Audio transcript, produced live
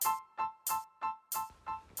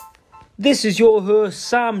This is your host,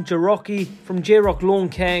 Sam Jarocki from J-Rock Lawn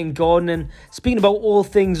Care and Gardening, speaking about all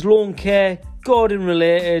things lawn care, garden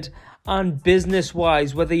related and business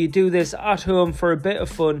wise, whether you do this at home for a bit of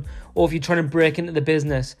fun or if you're trying to break into the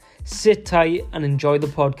business. Sit tight and enjoy the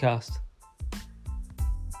podcast.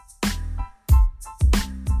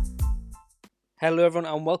 Hello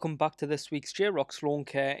everyone and welcome back to this week's J-Rock's Lawn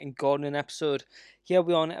Care and Gardening episode. Here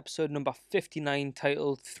we are on episode number 59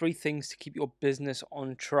 titled 3 Things to Keep Your Business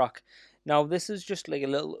on Track. Now this is just like a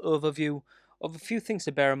little overview of a few things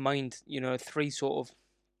to bear in mind, 3 sort of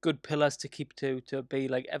good pillars to keep to be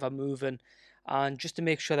like ever moving and just to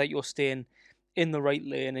make sure that you're staying in the right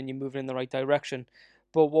lane and you're moving in the right direction.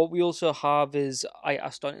 But what we also have is I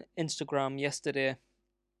asked on Instagram yesterday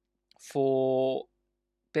for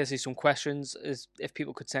basically some questions, is if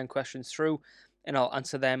people could send questions through and I'll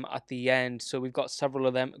answer them at the end. So we've got several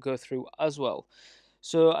of them to go through as well.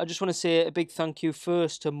 So I just want to say a big thank you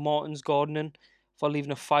first to Martin's Gardening for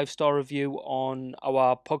leaving a 5-star review on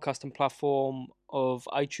our podcasting platform of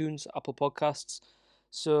iTunes, Apple Podcasts.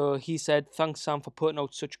 So he said, "Thanks Sam for putting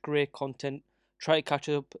out such great content. Try to catch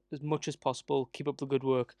up as much as possible. Keep up the good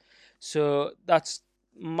work." So that's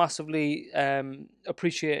massively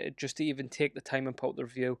appreciated, just to even take the time and put out the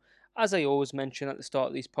review. As I always mention at the start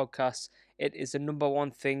of these podcasts, it is the number one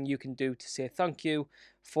thing you can do to say thank you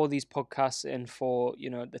for these podcasts and for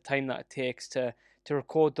the time that it takes to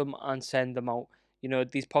record them and send them out.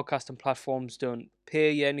 These podcasting platforms don't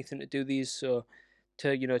pay you anything to do these, so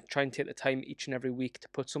to try and take the time each and every week to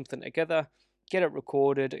put something together, get it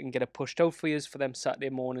recorded and get it pushed out for you for them Saturday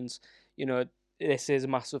mornings, this is a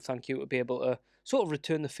massive thank you to be able to sort of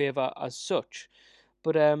return the favour as such.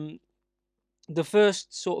 But the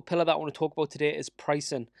first sort of pillar that I want to talk about today is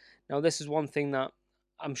pricing. Now this is one thing that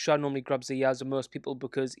I'm sure normally grabs the ears of most people,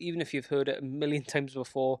 because even if you've heard it a million times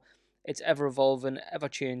before, it's ever evolving, ever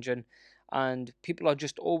changing, and people are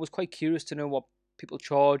just always quite curious to know what people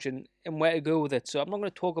charge and where to go with it. So I'm not going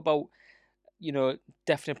to talk about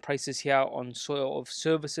definite prices here on sort of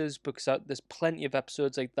services, because there's plenty of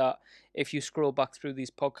episodes like that if you scroll back through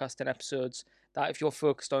these podcasting episodes, that if you're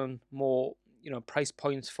focused on more price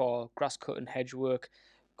points for grass cutting, hedge work,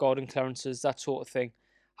 garden clearances, that sort of thing,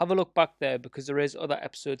 have a look back there, because there is other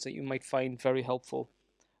episodes that you might find very helpful.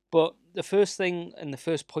 But the first thing and the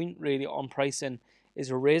first point really on pricing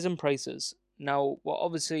is raising prices. Now we're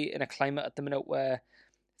obviously in a climate at the minute where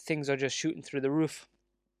things are just shooting through the roof.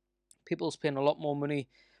 People's paying a lot more money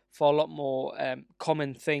for a lot more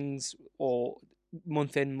common things, or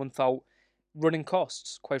month in, month out running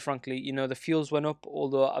costs, quite frankly. The fuels went up,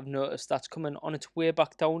 although I've noticed that's coming on its way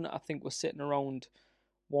back down. I think we're sitting around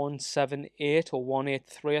 178 or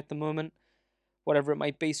 183 at the moment, whatever it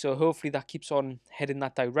might be. So hopefully that keeps on heading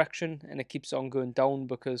that direction and it keeps on going down,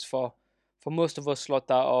 because for most of us lot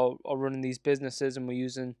that are running these businesses and we're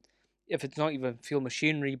using, if it's not even fuel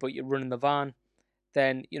machinery, but you're running the van,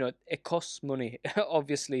 then it costs money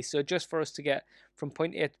obviously. So just for us to get from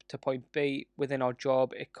point A to point B within our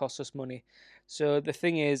job, it costs us money. So the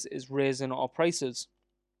thing is raising our prices.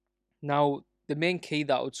 Now the main key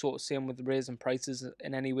that I would sort of say with raising prices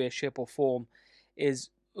in any way, shape or form is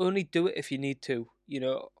only do it if you need to.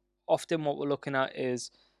 Often what we're looking at is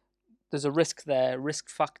there's a risk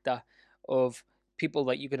factor of people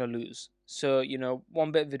that you're going to lose. So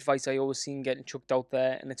one bit of advice I always seen getting chucked out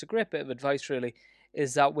there, and it's a great bit of advice really,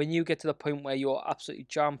 is that when you get to the point where you're absolutely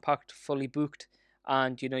jam-packed, fully booked,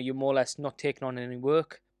 and you're more or less not taking on any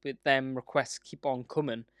work, but them requests keep on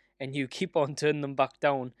coming and you keep on turning them back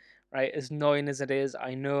down, right? As annoying as it is,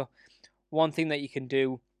 I know. One thing that you can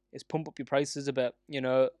do is pump up your prices a bit,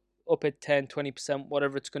 up at 10, 20%,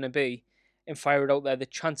 whatever it's going to be, and fire it out there. The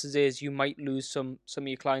chances is you might lose some of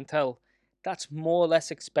your clientele. That's more or less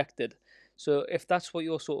expected. So if that's what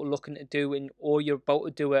you're sort of looking to do, or you're about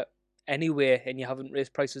to do it anyway and you haven't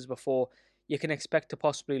raised prices before, you can expect to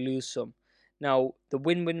possibly lose some. Now the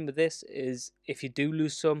win-win with this is if you do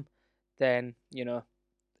lose some, then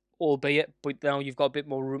albeit, but now you've got a bit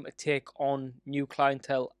more room to take on new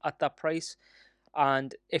clientele at that price.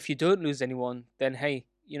 And if you don't lose anyone, then hey,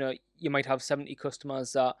 you might have 70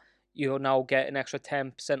 customers that you'll now get an extra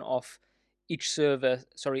 10% off each service,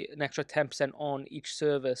 an extra 10% on each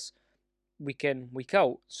service week in, week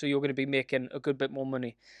out. So you're going to be making a good bit more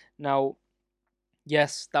money. Now,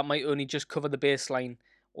 yes, that might only just cover the baseline,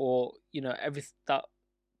 or everything that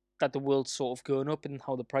the world's sort of going up and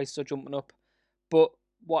how the prices are jumping up. But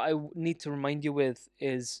what I need to remind you with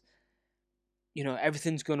is,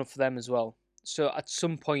 everything's going up for them as well. So at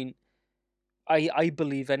some point, I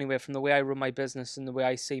believe anyway, from the way I run my business and the way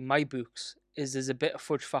I see my books, is there's a bit of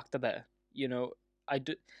fudge factor there. I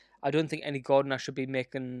don't think any gardener should be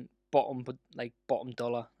making bottom, but like bottom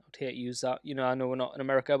dollar. I'd hate to use that. I know we're not in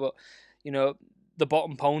America, but you know, the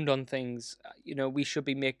bottom pound on things. We should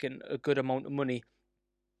be making a good amount of money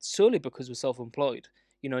solely because we're self-employed.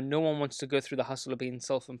 No one wants to go through the hassle of being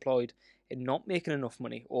self-employed and not making enough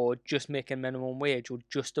money, or just making minimum wage, or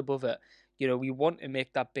just above it. We want to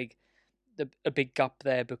make that a big gap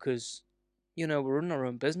there, because we're running our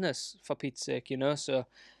own business, for Pete's sake. So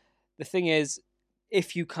the thing is,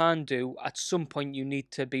 if you can do, at some point you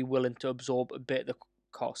need to be willing to absorb a bit of the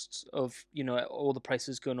costs of all the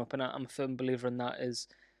prices going up. And I'm a firm believer in that. Is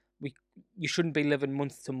we You shouldn't be living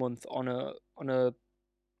month to month on a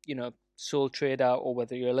sole trader, or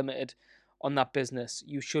whether you're limited on that business.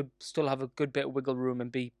 You should still have a good bit of wiggle room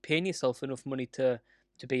and be paying yourself enough money to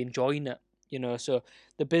be enjoying it. So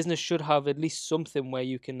the business should have at least something where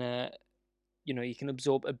you can you can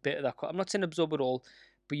absorb a bit of that. I'm not saying absorb it all,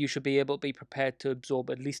 but you should be able to be prepared to absorb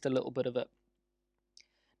at least a little bit of it.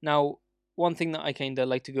 Now, one thing that I kind of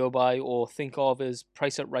like to go by or think of is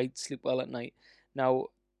price it right, sleep well at night. Now,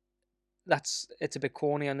 it's a bit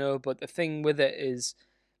corny, I know, but the thing with it is,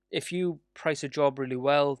 if you price a job really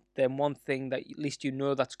well, then one thing that at least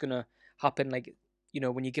that's going to happen, like,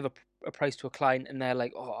 when you give a price to a client and they're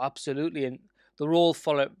like, oh, absolutely, and they're all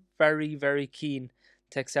for it, very, very keen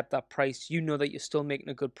to accept that price, that you're still making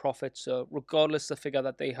a good profit. So regardless of the figure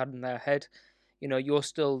that they had in their head, you're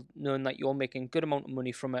still knowing that you're making a good amount of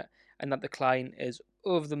money from it, and that the client is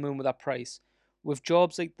over the moon with that price. With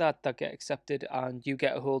jobs like that get accepted and you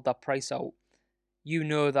get to hold that price out,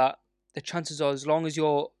 that the chances are, as long as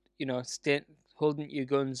you're holding your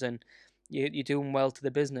guns and you're doing well to the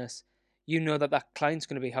business, that client's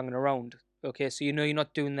going to be hanging around. Okay, so you're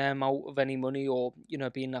not doing them out of any money, or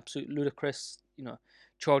being absolute ludicrous,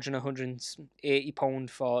 charging £180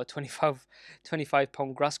 for 25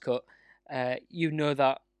 pound grass cut.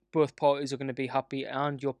 That both parties are going to be happy,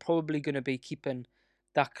 and you're probably going to be keeping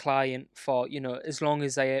that client for as long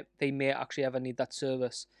as they may actually ever need that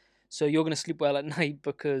service. So you're going to sleep well at night,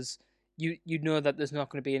 because you know that there's not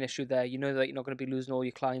going to be an issue there. You know that you're not going to be losing all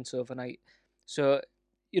your clients overnight. So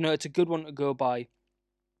it's a good one to go by,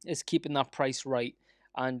 is keeping that price right.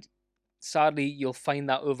 And sadly, you'll find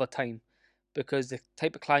that over time, because the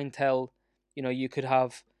type of clientele, you could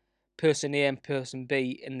have person A and person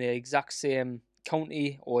B in the exact same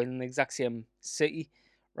county or in the exact same city,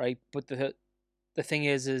 right? But the thing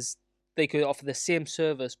is they could offer the same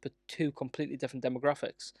service but two completely different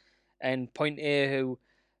demographics. And person A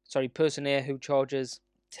who charges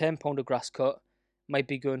 £10 a grass cut might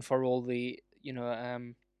be going for all the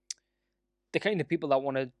kind of people that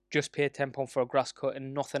want to just pay £10 for a grass cut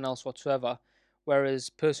and nothing else whatsoever. Whereas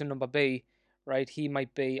person number B, right, he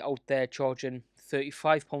might be out there charging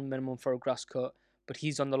 £35 minimum for a grass cut, but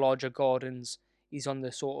he's on the larger gardens. He's on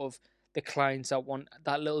the sort of the clients that want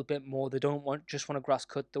that little bit more. They don't just want a grass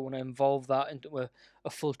cut. They want to involve that into a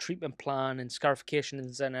full treatment plan and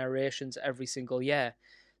scarifications and aerations every single year.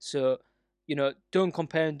 So, don't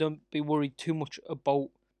compare and don't be worried too much about,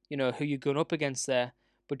 who you're going up against there,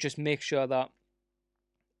 but just make sure that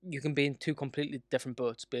you can be in two completely different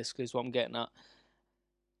boats, basically, is what I'm getting at.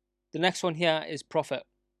 The next one here is profit.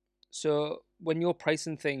 So when you're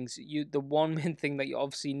pricing things, the one main thing that you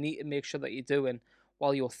obviously need to make sure that you're doing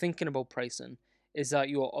while you're thinking about pricing is that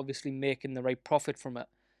you're obviously making the right profit from it.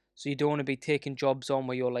 So you don't want to be taking jobs on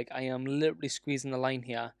where you're like, I am literally squeezing the line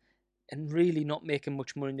here and really not making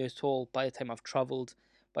much money at all by the time I've travelled,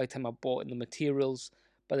 by the time I've bought in the materials,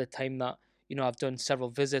 by the time that, I've done several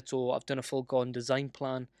visits, or I've done a full garden design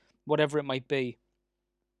plan, whatever it might be.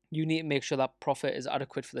 You need to make sure that profit is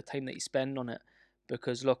adequate for the time that you spend on it.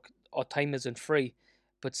 Because look, our time isn't free,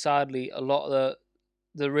 but sadly,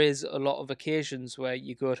 there is a lot of occasions where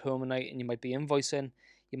you go at home at night and you might be invoicing,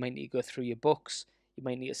 you might need to go through your books, you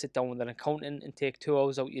might need to sit down with an accountant and take 2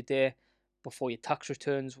 hours out your day before your tax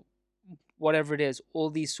returns, whatever it is. All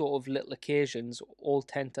these sort of little occasions all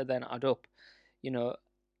tend to then add up.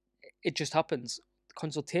 It just happens.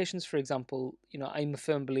 Consultations, for example, I'm a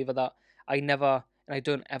firm believer that I never, and I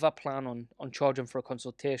don't ever plan on charging for a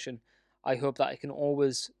consultation. I hope that I can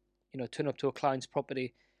always, turn up to a client's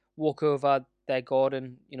property, walk over their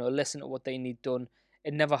garden, listen to what they need done,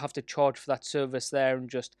 and never have to charge for that service there, and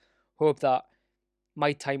just hope that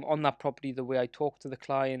my time on that property, the way I talk to the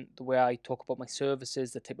client, the way I talk about my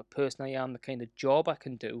services, the type of person I am, the kind of job I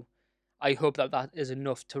can do, I hope that is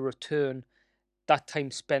enough to return that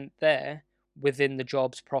time spent there within the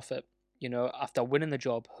job's profit, after winning the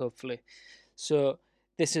job, hopefully. So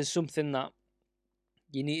this is something that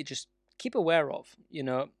you need to just keep aware of,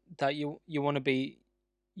 that you want to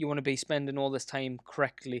be spending all this time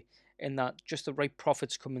correctly, and that just the right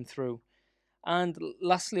profits coming through. And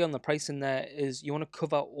lastly, on the pricing, there is you want to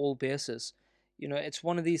cover all bases. It's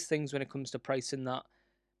one of these things when it comes to pricing that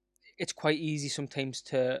it's quite easy sometimes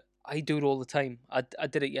to. I do it all the time. I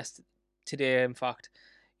did it today, in fact.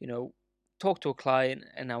 You know, talk to a client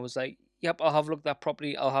and I was like, "Yep, I'll have a look at that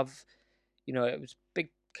property. I'll have." It was big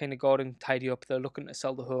kind of garden, tidy up. They're looking to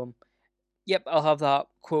sell the home. Yep, I'll have that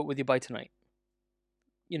quote with you by tonight.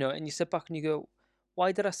 And you sit back and you go,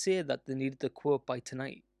 why did I say that they needed the quote by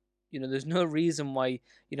tonight? There's no reason why.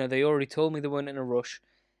 They already told me they weren't in a rush.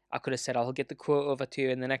 I could have said I'll get the quote over to you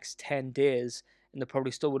in the next 10 days, and they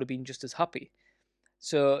probably still would have been just as happy.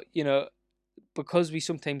 So, because we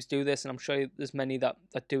sometimes do this, and I'm sure there's many that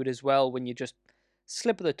do it as well, when you just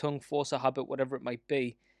slip of the tongue, force a habit, whatever it might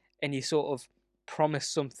be, and you sort of promise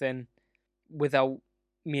something without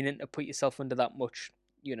meaning to put yourself under that much,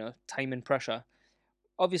 time and pressure.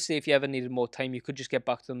 Obviously, if you ever needed more time, you could just get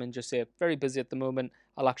back to them and just say, very busy at the moment.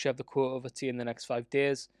 I'll actually have the quote over to you in the next 5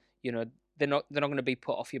 days. They're not going to be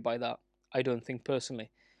put off you by that. I don't think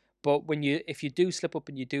personally. But if you do slip up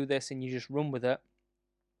and you do this and you just run with it,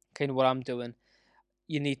 kind of what I'm doing,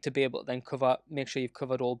 you need to be able to then make sure you've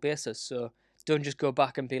covered all bases. So don't just go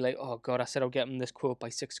back and be like, oh God, I said I'll get them this quote by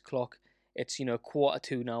 6 o'clock. It's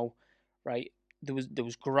 1:45 now, right? There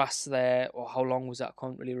was grass there, or how long was that? I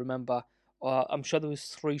can't really remember. Or I'm sure there was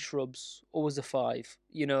 3 shrubs, or was it 5?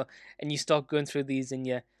 And you start going through these, and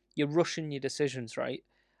you're rushing your decisions, right?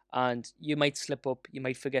 And you might slip up, you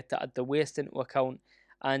might forget to add the waste into account,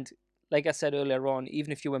 and like I said earlier on,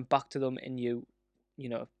 even if you went back to them and you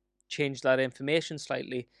know changed that information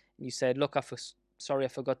slightly, and you said, look, sorry, I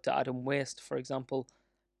forgot to add in waste, for example,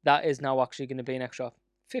 that is now actually going to be an extra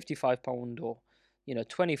 £55 or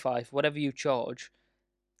 25, whatever you charge.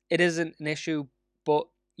 It isn't an issue, but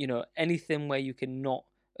anything where you can not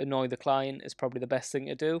annoy the client is probably the best thing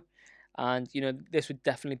to do. And this would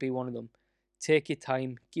definitely be one of them. Take your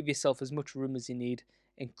time, give yourself as much room as you need,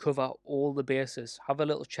 and cover all the bases. Have a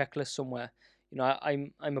little checklist somewhere.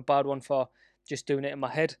 I'm a bad one for just doing it in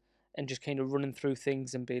my head and just kind of running through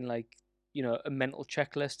things and being like, a mental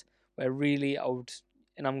checklist, where really I would,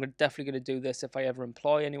 and I'm definitely going to do this if I ever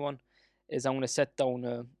employ anyone, is I'm going to set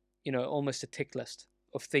down almost a tick list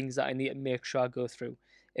of things that I need to make sure I go through.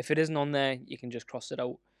 If it isn't on there, you can just cross it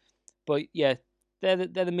out. But yeah, they're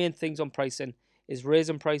the main things on pricing: is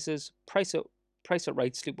raising prices, price it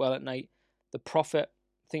right, sleep well at night, the profit,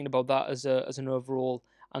 thinking about that as an overall,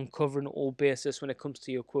 and covering all bases when it comes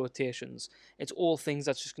to your quotations. It's all things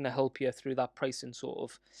that's just going to help you through that pricing sort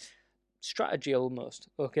of strategy almost,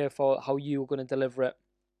 okay, for how you're going to deliver it.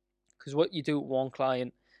 Because what you do with one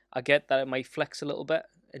client, I get that it might flex a little bit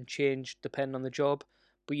and change depending on the job,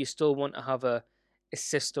 but you still want to have a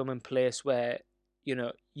system in place where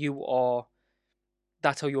you are,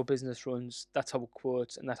 that's how your business runs, that's how it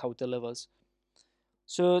quotes, and that's how it delivers.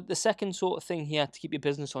 So the second sort of thing here to keep your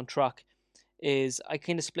business on track is, I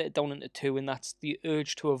kind of split it down into two, and that's the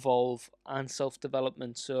urge to evolve and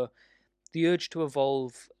self-development. So the urge to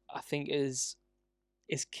evolve, I think, is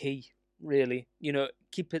key, really.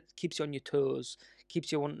 Keeps you on your toes,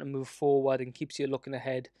 keeps you wanting to move forward, and keeps you looking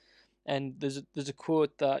ahead. And there's a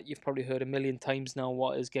quote that you've probably heard a million times now: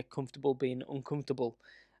 what is, get comfortable being uncomfortable.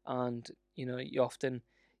 And you often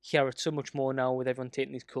hear it so much more now with everyone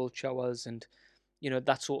taking these cold showers, and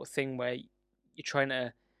that sort of thing, where you're trying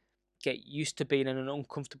to get used to being in an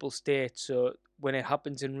uncomfortable state, so when it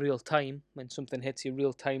happens in real time, when something hits you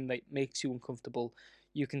real time that makes you uncomfortable,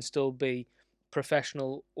 you can still be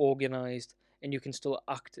professional, organized, and you can still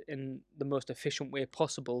act in the most efficient way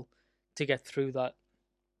possible to get through that.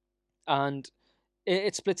 And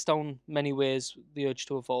it splits down many ways, the urge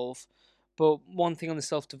to evolve. But one thing on the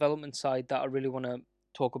self development side that I really want to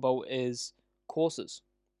talk about is courses.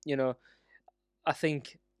 You know, I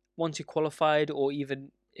think once you're qualified, or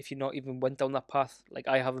even if you're not even went down that path, like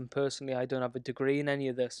I haven't personally, I don't have a degree in any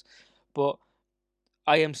of this, but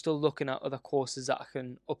I am still looking at other courses that I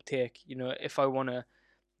can uptake. If I want to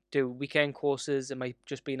do weekend courses, it might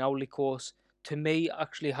just be an hourly course. To me,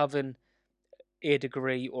 actually having a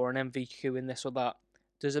degree or an MVQ in this or that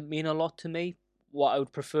doesn't mean a lot to me. What I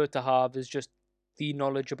would prefer to have is just the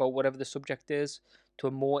knowledge about whatever the subject is, to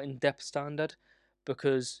a more in-depth standard,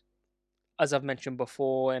 because as I've mentioned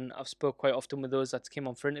before, and I've spoke quite often with those that came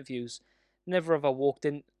on for interviews, never have I walked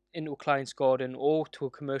into a client's garden or to a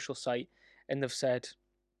commercial site and they've said,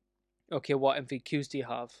 okay, what MVQs do you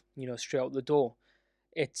have? Straight out the door.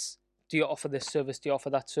 It's, do you offer this service? Do you offer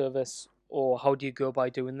that service? Or how do you go by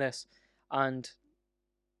doing this? And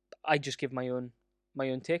I just give my own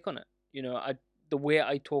take on it. The way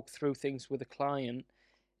I talk through things with a client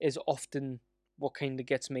is often what kind of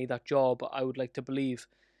gets me that job, I would like to believe.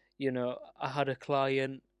 I had a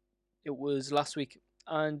client, it was last week,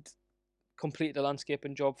 and completed a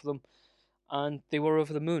landscaping job for them, and they were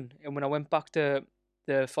over the moon. And when I went back to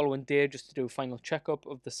the following day just to do a final checkup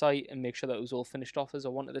of the site and make sure that it was all finished off as I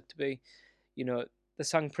wanted it to be, you know, they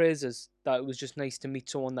sang praises that it was just nice to meet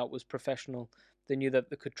someone that was professional. They knew that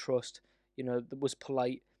they could trust, that was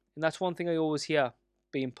polite. And that's one thing I always hear,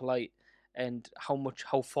 being polite, and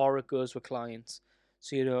how far it goes with clients.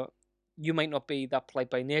 So, you might not be that polite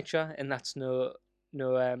by nature, and that's no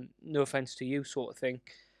offense to you, sort of thing.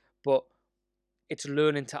 But it's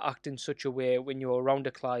learning to act in such a way when you're around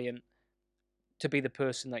a client to be the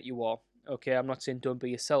person that you are. Okay, I'm not saying don't be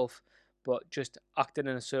yourself, but just acting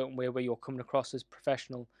in a certain way where you're coming across as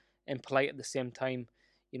professional and polite at the same time.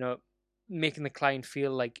 You know, making the client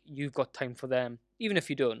feel like you've got time for them, even if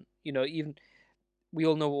you don't. Even we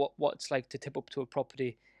all know what it's like to tip up to a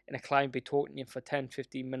property and a client be talking to you for 10,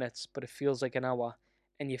 15 minutes, but it feels like an hour,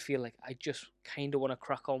 and you feel like I just kind of want to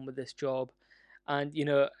crack on with this job. And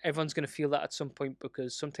everyone's going to feel that at some point,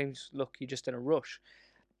 because sometimes, look, you're just in a rush,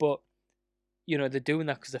 but they're doing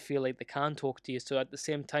that because they feel like they can talk to you. So at the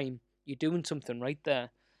same time, you're doing something right there.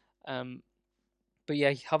 Um, but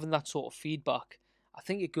yeah, having that sort of feedback, I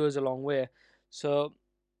think it goes a long way. So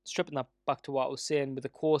stripping that back to what I was saying with the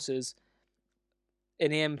courses,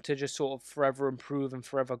 an aim to just sort of forever improve and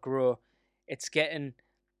forever grow. It's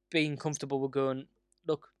being comfortable with going,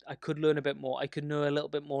 look, I could learn a bit more. I could know a little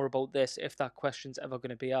bit more about this if that question's ever going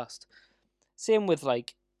to be asked. Same with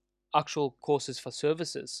like actual courses for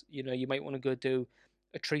services. You might want to go do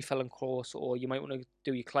a tree felling course, or you might want to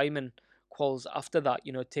do your climbing quals after that.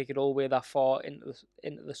 Take it all the way that far into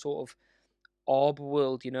the sort of orb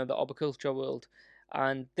world, the arboriculture world.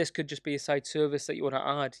 And this could just be a side service that you want to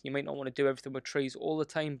add. You might not want to do everything with trees all the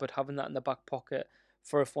time, but having that in the back pocket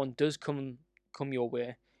for if one does come your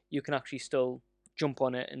way, you can actually still jump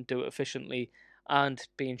on it and do it efficiently and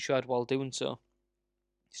be insured while doing so.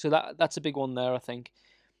 So that's a big one there, I think.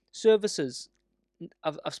 Services,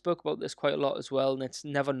 I've spoke about this quite a lot as well, and it's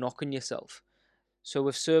never knocking yourself. So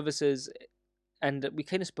with services, and we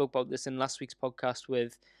kind of spoke about this in last week's podcast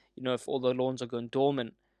with, if all the loans are going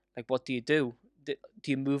dormant, like what do you do? Do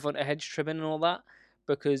you move on to hedge trimming and all that?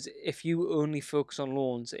 Because if you only focus on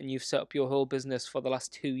loans and you've set up your whole business for the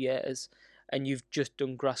last 2 years and you've just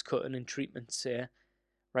done grass cutting and treatments, say,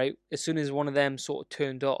 right? As soon as one of them sort of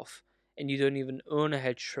turned off and you don't even own a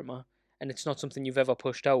hedge trimmer and it's not something you've ever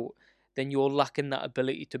pushed out, then you're lacking that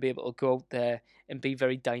ability to be able to go out there and be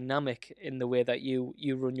very dynamic in the way that you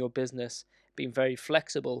run your business, being very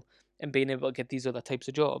flexible and being able to get these other types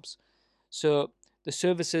of jobs. So the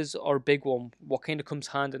services are a big one. What kind of comes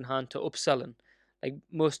hand in hand to upselling? Like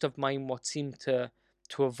most of mine, what seemed to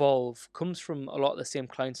evolve comes from a lot of the same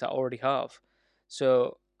clients I already have.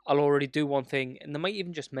 So I'll already do one thing, and they might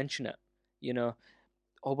even just mention it. You know,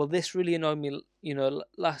 oh well, this really annoyed me.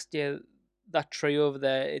 Last year that tree over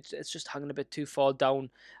there, it's just hanging a bit too far down.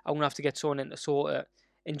 I'm gonna have to get someone in to sort it.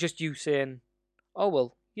 And just you saying, oh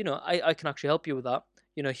well, I can actually help you with that.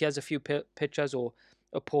 He has a few pictures or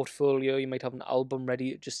a portfolio. You might have an album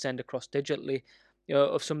ready to just send across digitally,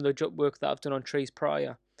 of some of the work that I've done on trees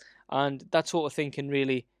prior, and that sort of thing can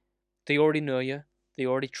really. They already know you. They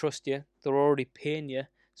already trust you. They're already paying you,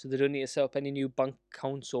 so they don't need to set up any new bank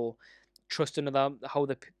accounts or trusting about how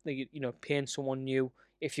they paying someone new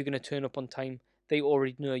if you're going to turn up on time. They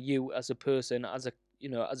already know you as a person, as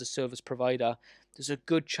a service provider. There's a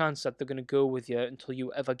good chance that they're going to go with you until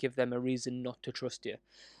you ever give them a reason not to trust you.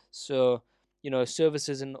 So,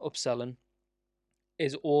 services and upselling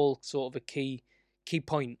is all sort of a key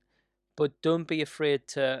point, but don't be afraid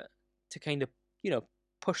to kind of you know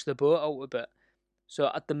push the boat out a bit.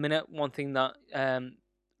 So at the minute, one thing that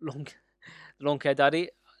long long care daddy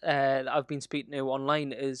that I've been speaking to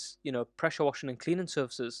online is pressure washing and cleaning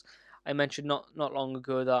services. I mentioned not long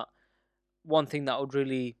ago that one thing that I would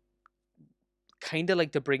really kind of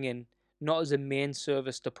like to bring in, not as a main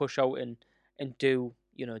service to push out and do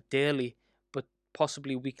daily, but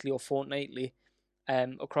possibly weekly or fortnightly,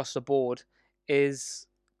 across the board, is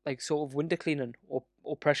like sort of window cleaning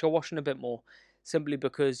or pressure washing a bit more, simply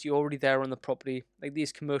because you're already there on the property. Like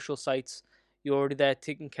these commercial sites, you're already there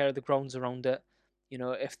taking care of the grounds around it.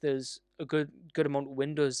 If there's a good amount of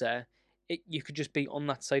windows there, you could just be on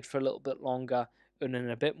that site for a little bit longer, earning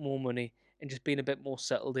a bit more money and just being a bit more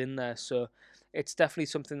settled in there. So it's definitely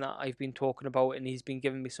something that I've been talking about, and he's been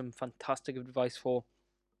giving me some fantastic advice for.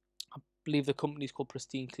 I believe the company's called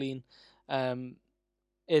Pristine Clean. Um,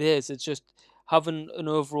 it is. It's just having an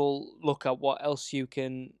overall look at what you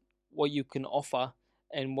can offer,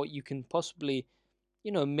 and what you can possibly,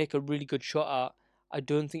 make a really good shot at, I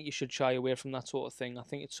don't think you should shy away from that sort of thing. I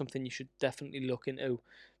think it's something you should definitely look into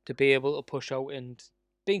to be able to push out and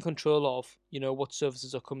be in control of, what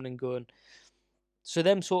services are coming and going. So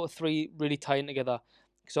them sort of three really tying together,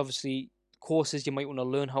 because obviously courses you might want to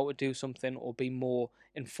learn how to do something or be more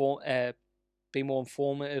informative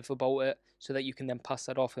about it, so that you can then pass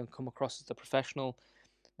that off and come across as a professional.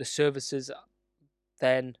 The services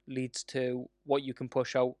then leads to what you can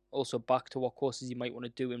push out, also back to what courses you might want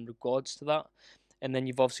to do in regards to that. And then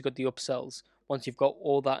you've obviously got the upsells. Once you've got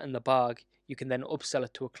all that in the bag, you can then upsell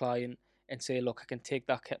it to a client and say, look, I can take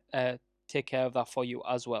care of that for you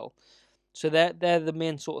as well. So they're the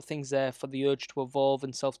main sort of things there for the urge to evolve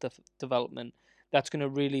and self-development. That's going to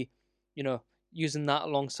really, using that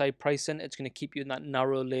alongside pricing, it's going to keep you in that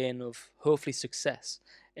narrow lane of hopefully success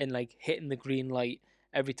and like hitting the green light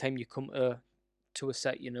every time you come to a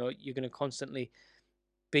set. You're going to constantly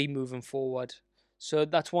be moving forward. So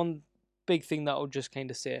that's one big thing that I would just kind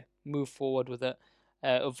of say: move forward with it,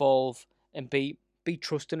 evolve, and be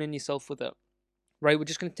trusting in yourself with it. Right, we're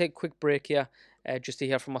just going to take a quick break here, just to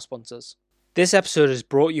hear from our sponsors. This episode is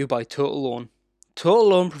brought to you by Total Loan. Total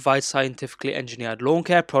Loan provides scientifically engineered lawn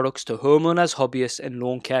care products to homeowners, hobbyists, and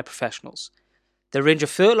lawn care professionals. Their range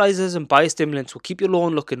of fertilizers and biostimulants will keep your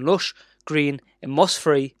lawn looking lush, green, and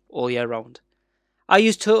moss-free all year round. I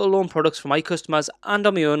use Total Loan products for my customers and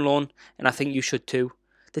on my own lawn, and I think you should too.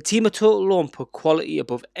 The team at Total Loan put quality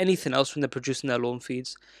above anything else when they're producing their lawn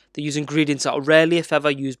feeds. They use ingredients that are rarely, if ever,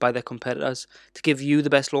 used by their competitors to give you the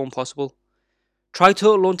best lawn possible. Try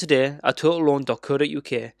Total Loan today at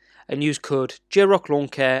totalloan.co.uk and use code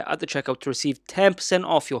JROCKLawnCare at the checkout to receive 10%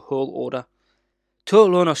 off your whole order.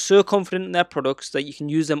 Total Loan are so confident in their products that you can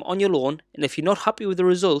use them on your lawn, and if you're not happy with the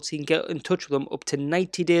results, you can get in touch with them up to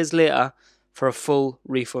 90 days later for a full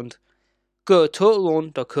refund. Go to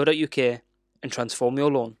totalloan.co.uk and transform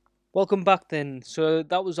your lawn. Welcome back then. So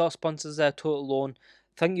that was our sponsors there, Total Loan.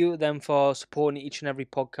 Thank you to them for supporting each and every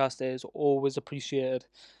podcast. It is always appreciated.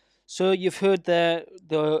 So you've heard the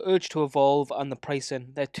urge to evolve and the pricing.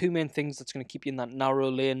 They're two main things that's going to keep you in that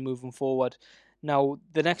narrow lane moving forward. Now,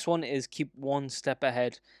 the next one is keep one step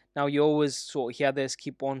ahead. Now, you always sort of hear this,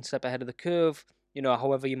 keep one step ahead of the curve.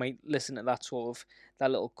 However you might listen to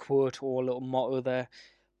that little quote or little motto there.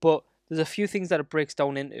 But there's a few things that it breaks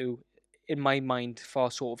down into, in my mind, for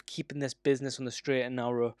sort of keeping this business on the straight and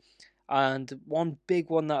narrow. And one big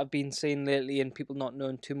one that I've been seeing lately and people not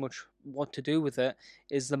knowing too much what to do with it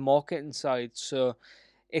is the marketing side. So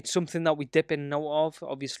it's something that we dip in and out of.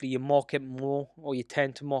 Obviously, you market more, or you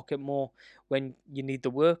tend to market more when you need the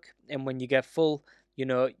work, and when you get full,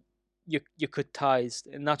 you cut ties.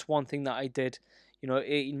 And that's one thing that I did,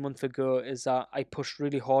 18 months ago, is that I pushed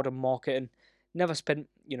really hard on marketing. Never spent,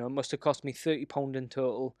 it must have cost me £30 in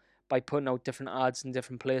total by putting out different ads in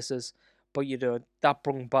different places. But that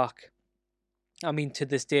brung back, I mean, to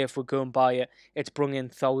this day, if we go and buy it, it's brought in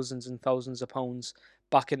thousands and thousands of pounds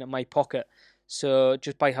back into my pocket. So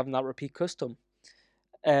just by having that repeat custom.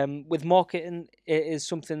 With marketing, it is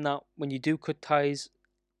something that when you do cut ties,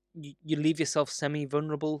 you leave yourself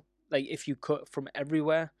semi-vulnerable. Like if you cut from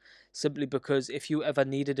everywhere, simply because if you ever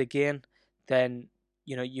need it again, then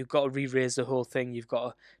you've got to re-raise the whole thing. You've got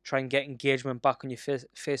to try and get engagement back on your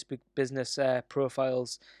Facebook business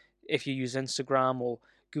profiles. If you use Instagram or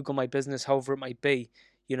Google My Business, however it might be,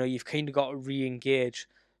 you've kind of got to re-engage.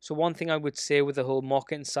 So one thing I would say with the whole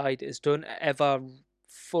marketing side is don't ever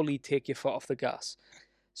fully take your foot off the gas.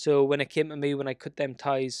 So when it came to me, when I cut them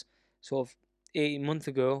ties sort of 18 months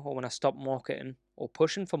ago, or when I stopped marketing or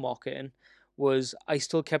pushing for marketing, was I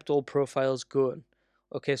still kept all profiles going.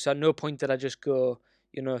 Okay, so at no point did I just go,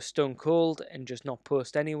 stone cold and just not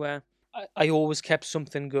post anywhere. I always kept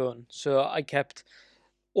something going. So I kept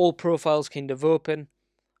all profiles kind of open.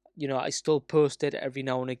 I still posted every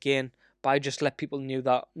now and again, but I just let people know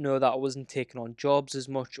that I wasn't taking on jobs as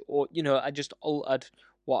much, or I just altered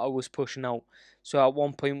what I was pushing out. So at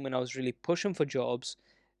one point when I was really pushing for jobs,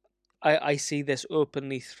 I see this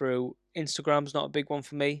openly through Instagram's not a big one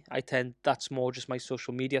for me. That's more just my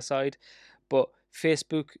social media side, but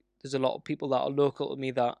Facebook, there's a lot of people that are local to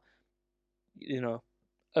me that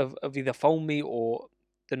have either found me or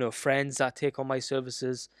friends that take on my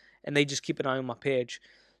services, and they just keep an eye on my page.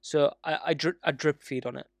 So I drip feed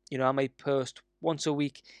on it. I might post once a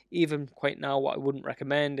week. Even quite now, what I wouldn't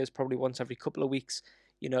recommend is probably once every couple of weeks.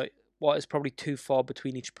 What is probably too far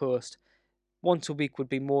between each post. Once a week would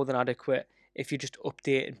be more than adequate if you're just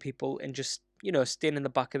updating people and just staying in the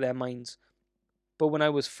back of their minds. But when I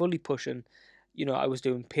was fully pushing, I was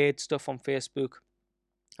doing paid stuff on Facebook.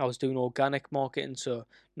 I was doing organic marketing, so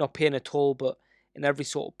not paying at all, but in every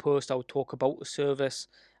sort of post I would talk about the service.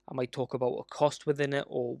 I might talk about a cost within it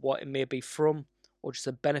or what it may be from or just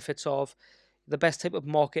the benefits of. The best type of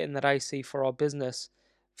marketing that I see for our business,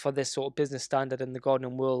 for this sort of business standard in the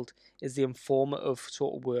gardening world, is the informative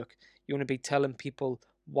sort of work. You want to be telling people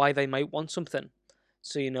why they might want something.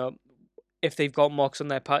 So, if they've got marks on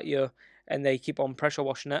their patio and they keep on pressure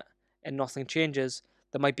washing it and nothing changes,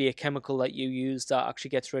 there might be a chemical that you use that actually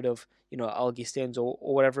gets rid of, algae stains or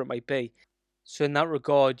whatever it might be. So in that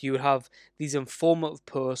regard, you would have these informative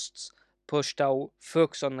posts pushed out,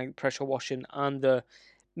 focus on like pressure washing and the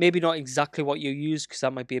maybe not exactly what you use because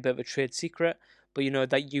that might be a bit of a trade secret, but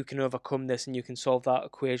that you can overcome this and you can solve that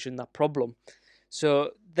equation, that problem.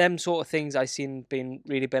 So them sort of things I've seen being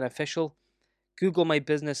really beneficial. Google My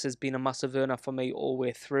Business has been a massive earner for me all the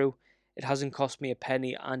way through. It hasn't cost me a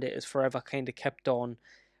penny and it has forever kind of kept on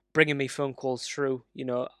bringing me phone calls through.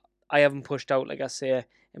 I haven't pushed out, like I say,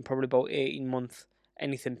 in probably about 18 months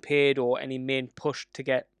anything paid or any main push to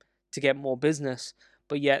get more business,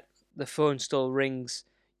 but yet the phone still rings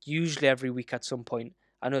usually every week at some point.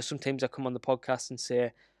 I know sometimes I come on the podcast and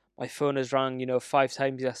say my phone has rang, 5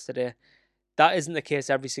 times yesterday. That isn't the case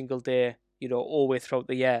every single day, all the way throughout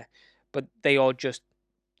the year, but they are just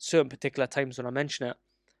certain particular times when I mention it.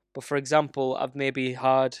 But for example, I've maybe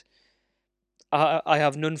had I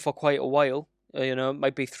have none for quite a while. It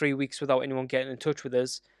might be 3 weeks without anyone getting in touch with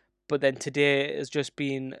us. But then today has just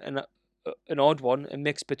been an odd one, a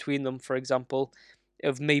mix between them. For example,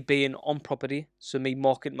 of me being on property, so me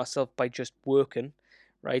marketing myself by just working,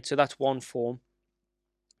 right? So that's one form.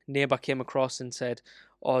 Neighbour came across and said,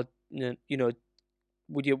 "Oh,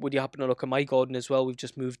 would you happen to look at my garden as well? We've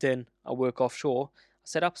just moved in. I work offshore." I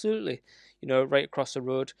said, "Absolutely." Right across the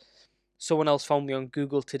road. Someone else found me on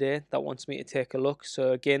Google today that wants me to take a look.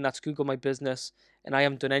 So again, that's Google My Business, and I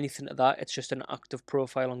haven't done anything to that. It's just an active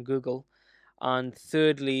profile on Google. And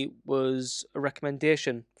thirdly was a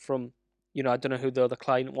recommendation from, I don't know who the other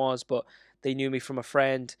client was, but they knew me from a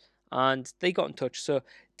friend and they got in touch. So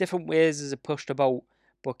different ways is it pushed about,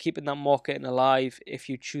 but keeping that marketing alive, if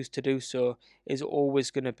you choose to do so, is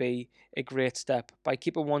always going to be a great step. By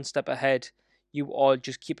keeping one step ahead, you are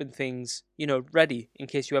just keeping things, ready in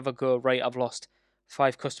case you ever go, right, I've lost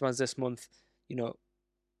 5 customers this month,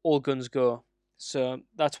 all guns go. So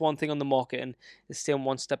that's one thing on the marketing, is staying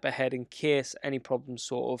one step ahead in case any problems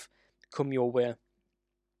sort of come your way.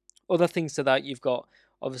 Other things to that, you've got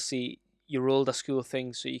obviously your older school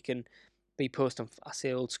things, so you can be posting, I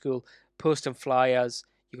say old school, posting flyers,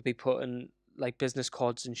 you could be putting like business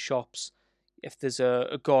cards in shops. If there's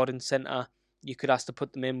a garden centre, you could ask to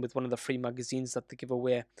put them in with one of the free magazines that they give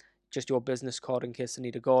away, just your business card in case they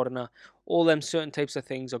need a gardener. All them certain types of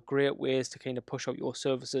things are great ways to kind of push out your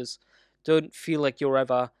services. Don't feel like you're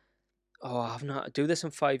ever, oh, I've not had to do this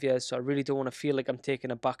in 5 years, so I really don't want to feel like I'm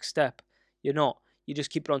taking a back step. You're not. You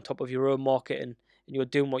just keep it on top of your own marketing and you're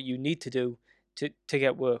doing what you need to do to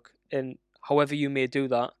get work. And however you may do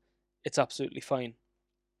that, it's absolutely fine.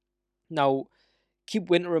 Now,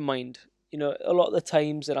 keep winter in mind. A lot of the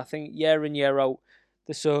times, and I think year in, year out,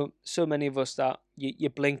 there's so many of us that you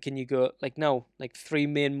blink and you go, like, now, like 3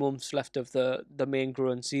 main months left of the main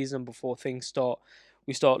growing season before things start.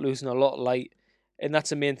 We start losing a lot of light. And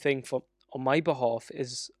that's the main thing for on my behalf,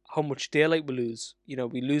 is how much daylight we lose.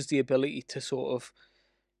 We lose the ability to sort of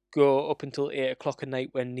go up until 8 o'clock at night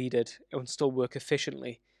when needed and still work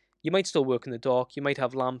efficiently. You might still work in the dark, you might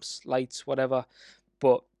have lamps, lights, whatever,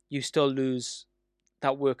 but you still lose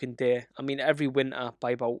that working day. I mean, every winter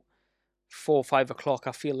by about 4 or 5 o'clock,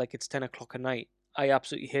 I feel like it's 10 o'clock at night. I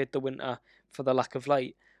absolutely hate the winter for the lack of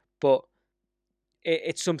light, but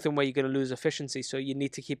it's something where you're going to lose efficiency, so you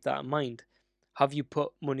need to keep that in mind. Have you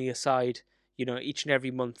put money aside, each and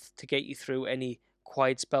every month to get you through any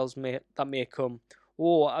quiet spells that may come?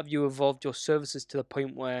 Or have you evolved your services to the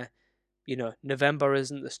point where, November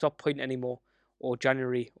isn't the stop point anymore, or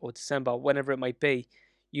January or December, whenever it might be?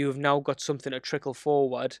 You've now got something to trickle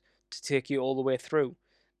forward to take you all the way through.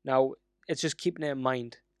 Now, it's just keeping it in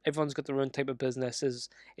mind. Everyone's got their own type of businesses,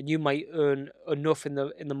 and you might earn enough in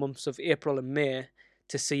the months of April and May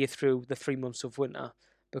to see you through the 3 months of winter,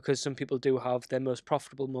 because some people do have their most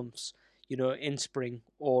profitable months, in spring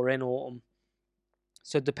or in autumn.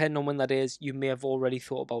 So depending on when that is, you may have already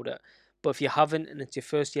thought about it. But if you haven't and it's your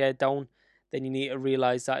first year down, then you need to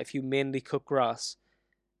realize that if you mainly cut grass,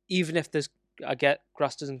 even if I get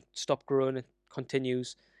grass doesn't stop growing, it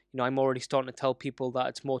continues. I'm already starting to tell people that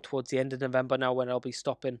it's more towards the end of November now when I'll be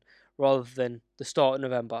stopping rather than the start of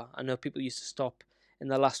November. I know people used to stop in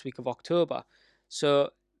the last week of October. So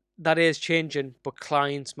that is changing, but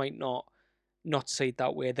clients might not see it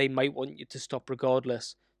that way. They might want you to stop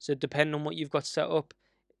regardless. So depending on what you've got set up,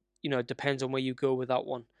 it depends on where you go with that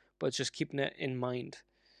one. but it's just keeping it in mind.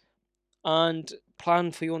 And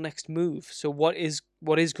plan for your next move. So what is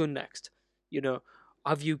going next? You know,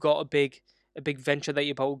 have you got a big venture that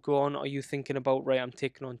you're about to go on? Are you thinking about, right, I'm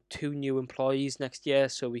taking on 2 new employees next year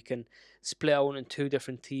so we can split out in 2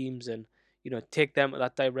 different teams and, take them in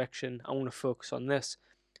that direction. I want to focus on this.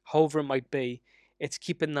 However it might be, it's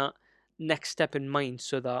keeping that next step in mind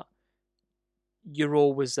so that you're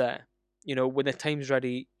always there. When the time's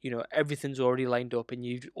ready, everything's already lined up,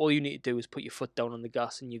 and all you need to do is put your foot down on the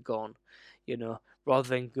gas and you're gone. Rather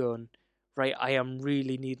than going, right, I am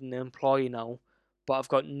really needing an employee now, but I've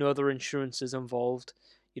got no other insurances involved.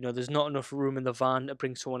 There's not enough room in the van to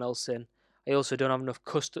bring someone else in. I also don't have enough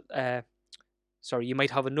sorry, you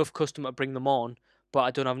might have enough customer to bring them on, but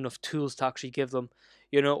I don't have enough tools to actually give them.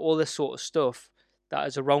 All this sort of stuff that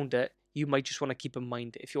is around it, you might just want to keep in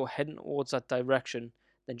mind. If you're heading towards that direction,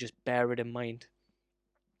 then just bear it in mind.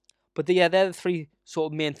 But yeah, they're the 3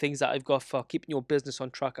 sort of main things that I've got for keeping your business on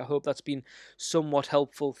track. I hope that's been somewhat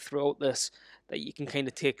helpful throughout this, that you can kind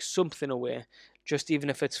of take something away, just even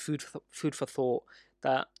if it's food for thought,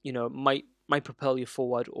 that might propel you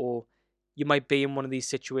forward, or you might be in one of these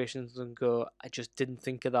situations and go, I just didn't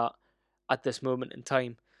think of that at this moment in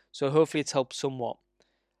time. So hopefully it's helped somewhat.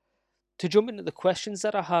 To jump into the questions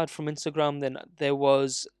that I had from Instagram, then there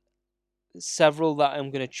was several that I'm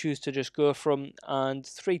going to choose to just go from, and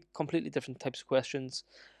 3 completely different types of questions.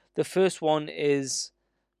 The first one is,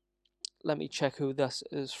 let me check who this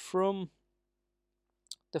is from.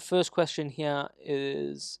 The first question here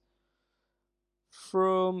is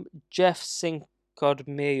from Jeff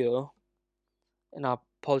Sincod-Mayo, and I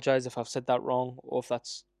apologize if I've said that wrong or if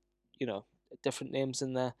that's, different names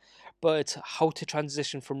in there. But it's how to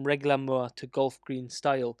transition from regular mower to golf green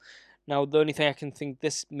style. Now, the only thing I can think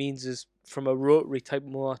this means is from a rotary type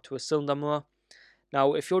mower to a cylinder mower.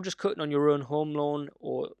 Now, if you're just cutting on your own home lawn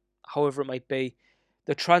or however it might be,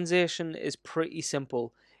 the transition is pretty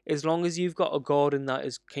simple. As long as you've got a garden that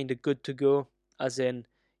is kind of good to go, as in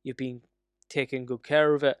you've been taking good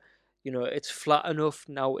care of it, it's flat enough.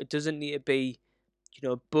 Now, it doesn't need to be,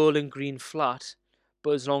 bowling green flat,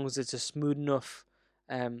 but as long as it's a smooth enough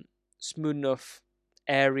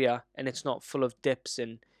area and it's not full of dips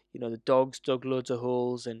and the dogs dug loads of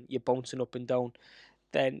holes and you're bouncing up and down,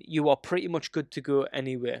 then you are pretty much good to go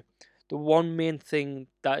anyway. The one main thing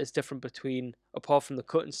that is different between, apart from the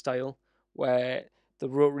cutting style, where the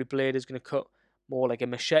rotary blade is going to cut more like a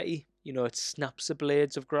machete, it snaps the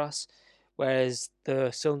blades of grass, whereas the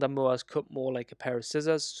cylinder mowers cut more like a pair of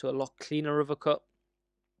scissors, so a lot cleaner of a cut.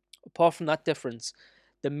 Apart from that difference,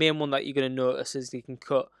 the main one that you're going to notice is you can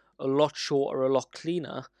cut a lot shorter, a lot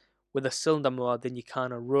cleaner with a cylinder mower than you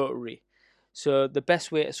can a rotary. So the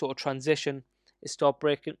best way to sort of transition is start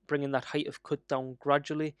bringing that height of cut down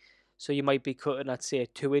gradually. So you might be cutting at, say,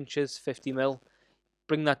 2 inches, 50 mil.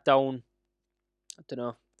 Bring that down, I don't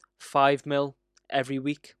know, 5 mil every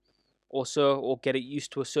week or so, or get it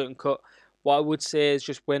used to a certain cut. What I would say is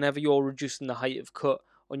just whenever you're reducing the height of cut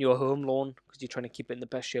on your home lawn, because you're trying to keep it in the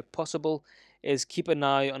best shape possible, is keep an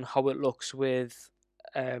eye on how it looks with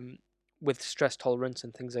stress tolerance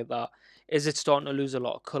and things like that. Is it starting to lose a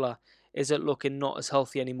lot of colour? Is it looking not as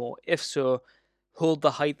healthy anymore? If so, hold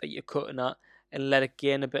the height that you're cutting at and let it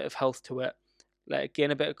gain a bit of health to it. Let it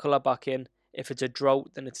gain a bit of colour back in. If it's a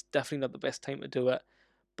drought, then it's definitely not the best time to do it.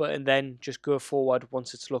 And then just go forward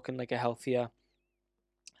once it's looking like a healthier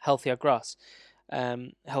grass,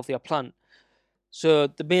 healthier plant. So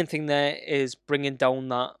the main thing there is bringing down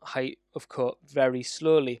that height of cut very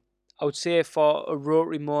slowly. I would say for a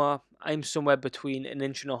rotary mower, I'm somewhere between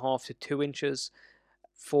 1.5 to 2 inches.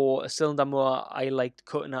 For a cylinder mower, I like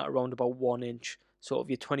cutting at around about 1 inch, sort of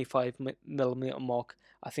your 25mm mark.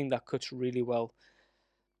 I think that cuts really well.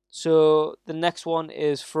 So the next one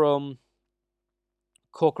is from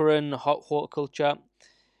Corcoran Horticulture.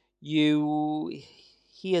 He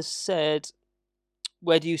has said,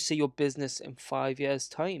 where do you see your business in 5 years'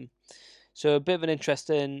 time? So a bit of an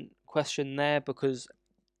interesting question there, because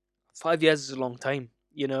 5 years is a long time.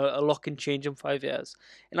 A lot can change in 5 years.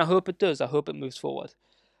 And I hope it does. I hope it moves forward.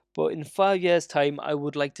 But in 5 years' time, I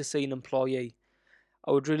would like to see an employee.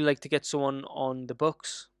 I would really like to get someone on the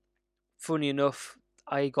books. Funny enough,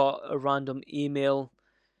 I got a random email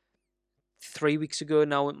 3 weeks ago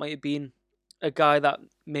now, it might have been, a guy that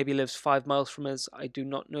maybe lives 5 miles from us. I do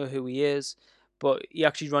not know who he is, but he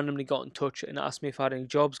actually randomly got in touch and asked me if I had any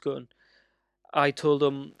jobs going. I told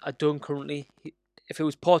him I don't currently. If it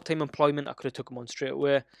was part-time employment, I could have took him on straight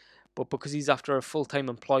away, but because he's after a full-time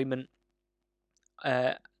employment,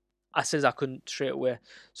 I says I couldn't straight away.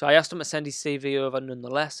 So I asked him to send his CV over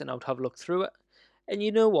nonetheless, and I would have a look through it. And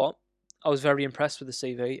you know what? I was very impressed with the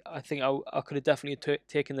CV. I think I could have definitely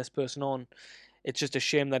taken this person on. It's just a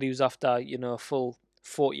shame that he was after, a full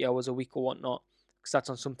 40 hours a week or whatnot, because that's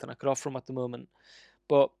not something I could offer him at the moment.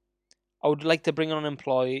 But I would like to bring on an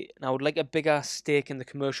employee, and I would like a bigger stake in the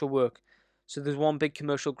commercial work. So there's one big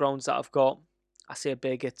commercial grounds that I've got. I say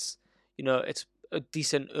big, it's a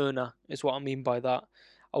decent earner, is what I mean by that.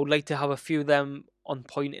 I would like to have a few of them on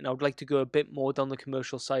point, and I would like to go a bit more down the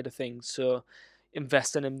commercial side of things. So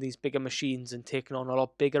investing in these bigger machines and taking on a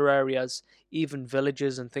lot bigger areas, even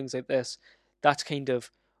villages and things like this. That's kind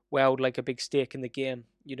of where I would like a big stake in the game,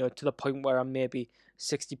 to the point where I'm maybe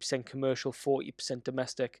 60% commercial, 40%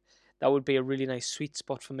 domestic. That would be a really nice sweet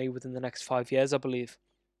spot for me within the next 5 years, I believe.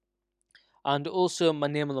 And also my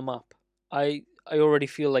name on the map. I already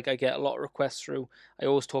feel like I get a lot of requests through. I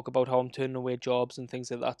always talk about how I'm turning away jobs and things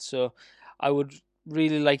like that. So I would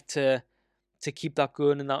really like to keep that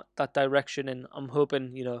going in that direction, and I'm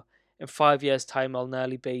hoping, in 5 years time I'll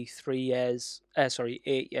nearly be 3 years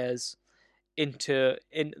 8 years into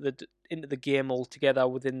the game altogether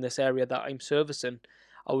within this area that I'm servicing.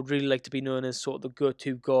 I would really like to be known as sort of the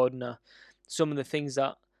go-to gardener. Some of the things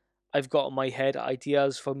that I've got in my head,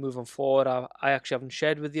 ideas for moving forward, I actually haven't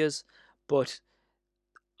shared with you, but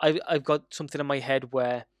I've got something in my head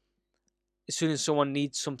where as soon as someone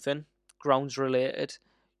needs something grounds related,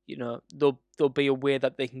 there'll be a way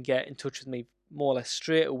that they can get in touch with me more or less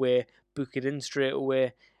straight away, book it in straight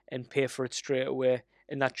away, and pay for it straight away,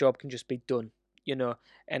 and that job can just be done. You know,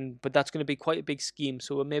 but that's going to be quite a big scheme.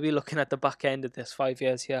 So we're maybe looking at the back end of this 5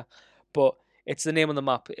 years here, but it's the name on the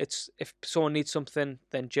map. It's if someone needs something,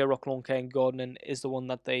 then J Rock Lawn Care and Gardening is the one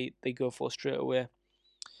that they go for straight away.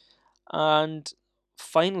 And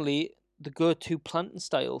finally, the go-to planting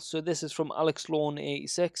style. So this is from Alex Lawn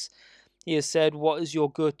 86. He has said, "What is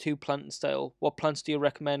your go-to planting style? What plants do you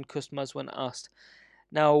recommend customers when asked?"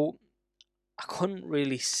 Now, I couldn't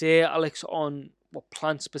really say, Alex, on what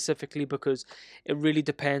plant specifically, because it really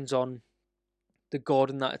depends on the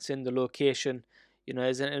garden that it's in, the location.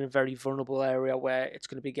 Is it in a very vulnerable area where it's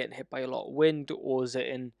going to be getting hit by a lot of wind, or is it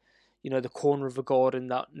in, the corner of a garden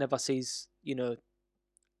that never sees,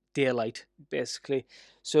 daylight, basically?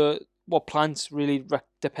 So what plants really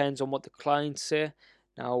depends on what the clients say.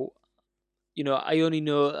 Now, I only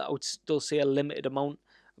know, I would still say, a limited amount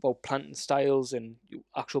about planting styles and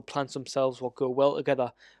actual plants themselves, what go well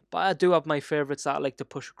together. But I do have my favourites that I like to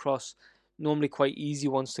push across, normally quite easy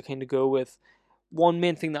ones to kind of go with. One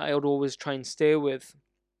main thing that I would always try and stay with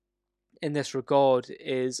in this regard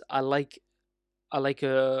is I like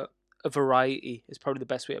a variety, is probably the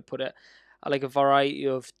best way to put it. I like a variety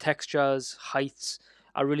of textures, heights.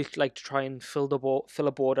 I really like to try and fill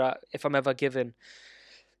a border if I'm ever given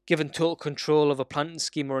total control of a planting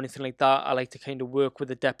scheme or anything like that. I like to kind of work with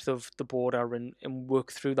the depth of the border and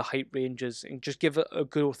work through the height ranges and just give it a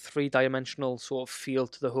good three-dimensional sort of feel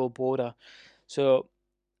to the whole border. So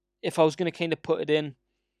if I was going to kind of put it in,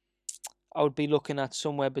 I would be looking at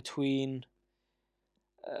somewhere between.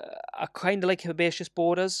 I kind of like herbaceous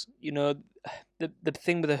borders. The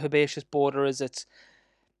thing with a herbaceous border is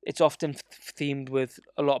it's often themed with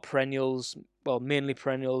a lot of perennials, well, mainly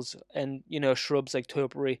perennials, and shrubs like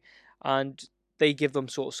topiary, and they give them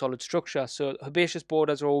sort of solid structure. So herbaceous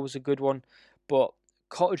borders are always a good one, but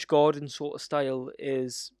cottage garden sort of style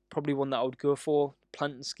is probably one that I would go for.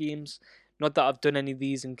 Planting schemes. Not that I've done any of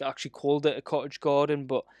these and actually called it a cottage garden,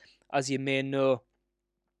 but as you may know,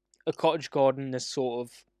 a cottage garden is sort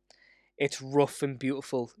of, it's rough and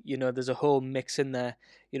beautiful. There's a whole mix in there.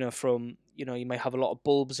 From you might have a lot of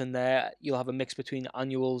bulbs in there. You'll have a mix between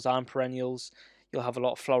annuals and perennials. You'll have a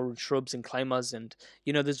lot of flowering shrubs and climbers, and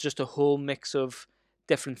there's just a whole mix of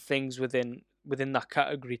different things within that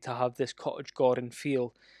category to have this cottage garden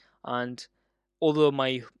feel. And although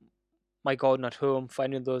my garden at home,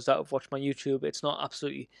 finding those that have watched my YouTube, it's not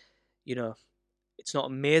absolutely, you know, it's not a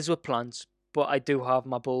maze with plants, but I do have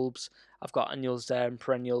my bulbs. I've got annuals there and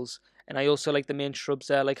perennials, and I also like the main shrubs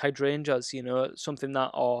there, like hydrangeas. Something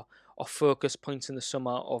that are focus points in the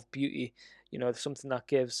summer of beauty. Something that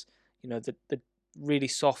gives the really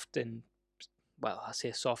soft and, well, I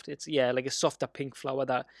say soft. It's, yeah, like a softer pink flower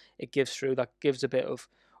that it gives through, that gives a bit of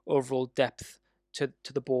overall depth to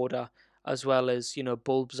the border, as well as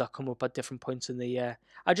bulbs that come up at different points in the year.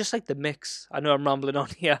 I just like the mix. I know I'm rambling on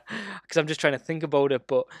here because I'm just trying to think about it,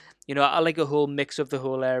 but I like a whole mix of the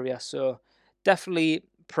whole area. So definitely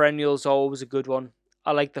perennials are always a good one.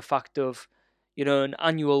 I like the fact of an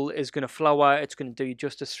annual is going to flower. It's going to do you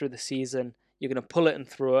justice through the season. You're going to pull it and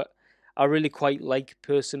throw it. I really quite like,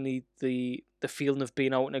 personally, the feeling of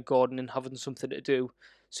being out in a garden and having something to do.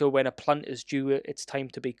 So when a plant is due, it's time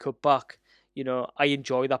to be cut back. I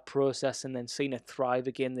enjoy that process and then seeing it thrive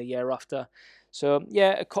again the year after. So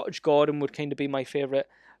yeah, a cottage garden would kind of be my favourite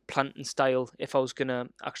planting style if I was gonna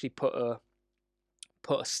actually put a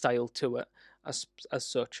style to it as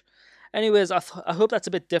such. Anyways, I hope that's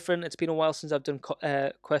a bit different. It's been a while since I've done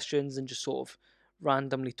questions and just sort of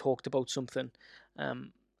randomly talked about something.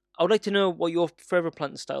 Um, I would like to know what your favourite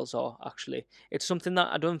planting styles are. Actually, it's something that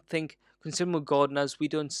I don't think, considering we're gardeners, we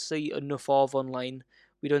don't see enough of online.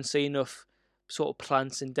 We don't see enough sort of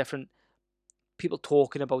plants and different people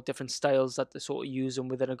talking about different styles that they're sort of using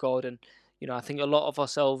within a garden. I think a lot of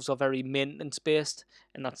ourselves are very maintenance based,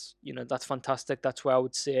 and that's fantastic. That's where I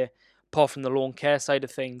would say, apart from the lawn care side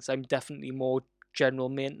of things, I'm definitely more general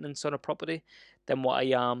maintenance on a property than what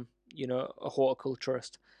I am, a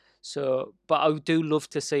horticulturist. So, but I do love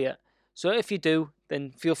to see it. So if you do,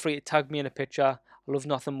 then feel free to tag me in a picture. I love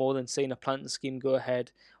nothing more than seeing a planting scheme go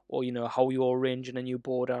ahead, or how you're arranging a new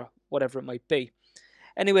border, whatever it might be.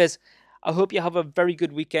 Anyways, I hope you have a very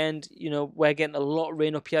good weekend. We're getting a lot of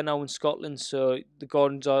rain up here now in Scotland, so the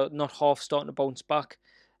gardens are not half starting to bounce back.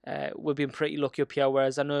 We've been pretty lucky up here,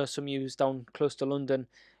 whereas I know some of you down close to London,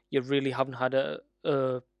 you really haven't had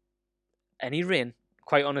any rain,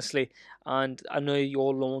 quite honestly, and I know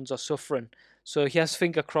your lawns are suffering. So yes,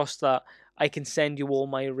 finger crossed that I can send you all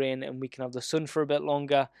my rain and we can have the sun for a bit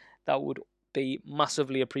longer. That would be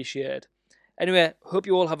massively appreciated. Anyway, hope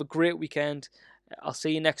you all have a great weekend. I'll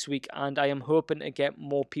see you next week, and I am hoping to get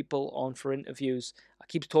more people on for interviews. I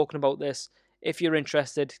keep talking about this. If you're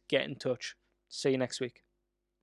interested, get in touch. See you next week.